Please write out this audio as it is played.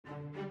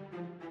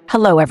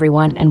Hello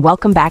everyone and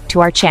welcome back to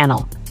our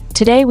channel.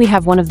 Today we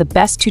have one of the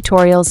best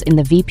tutorials in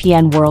the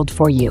VPN world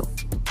for you.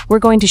 We're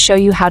going to show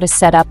you how to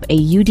set up a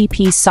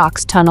UDP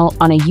SOCKS tunnel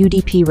on a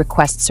UDP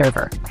Request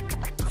server.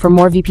 For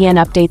more VPN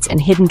updates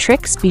and hidden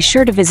tricks, be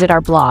sure to visit our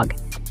blog.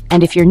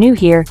 And if you're new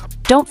here,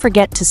 don't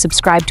forget to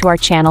subscribe to our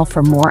channel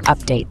for more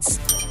updates.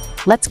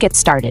 Let's get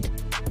started.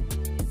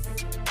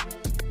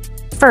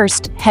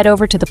 First, head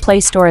over to the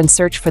Play Store and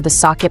search for the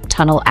Sockip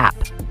Tunnel app.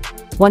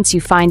 Once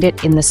you find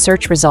it in the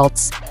search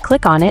results,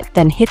 click on it,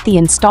 then hit the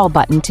Install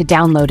button to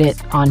download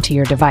it onto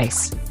your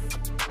device.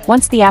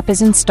 Once the app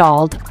is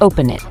installed,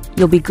 open it.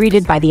 You'll be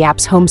greeted by the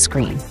app's home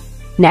screen.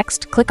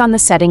 Next, click on the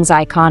settings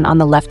icon on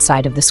the left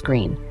side of the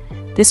screen.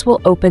 This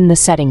will open the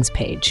settings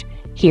page.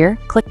 Here,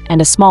 click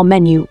and a small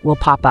menu will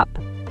pop up.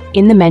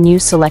 In the menu,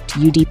 select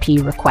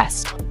UDP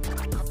Request.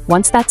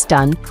 Once that's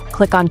done,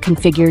 click on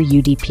Configure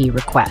UDP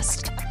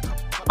Request.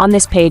 On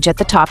this page at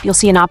the top, you'll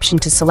see an option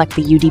to select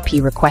the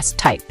UDP request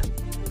type.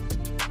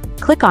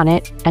 Click on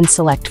it and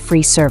select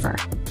Free Server.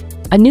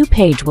 A new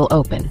page will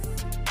open.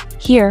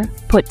 Here,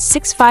 put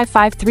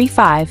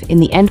 65535 in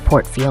the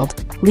endport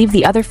field, leave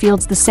the other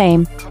fields the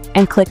same,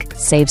 and click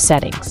Save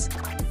Settings.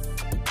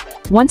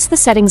 Once the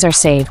settings are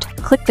saved,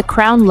 click the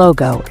crown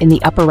logo in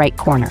the upper right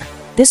corner.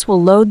 This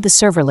will load the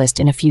server list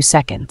in a few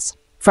seconds.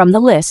 From the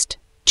list,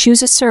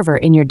 choose a server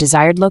in your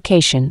desired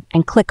location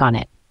and click on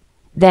it.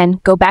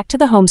 Then, go back to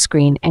the home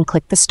screen and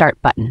click the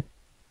Start button.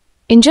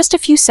 In just a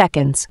few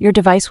seconds, your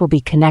device will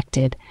be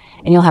connected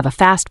and you'll have a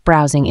fast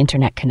browsing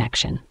internet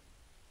connection.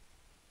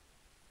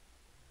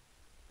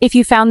 If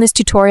you found this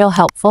tutorial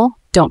helpful,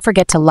 don't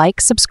forget to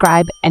like,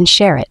 subscribe, and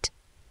share it.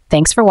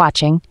 Thanks for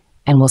watching,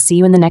 and we'll see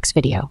you in the next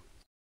video.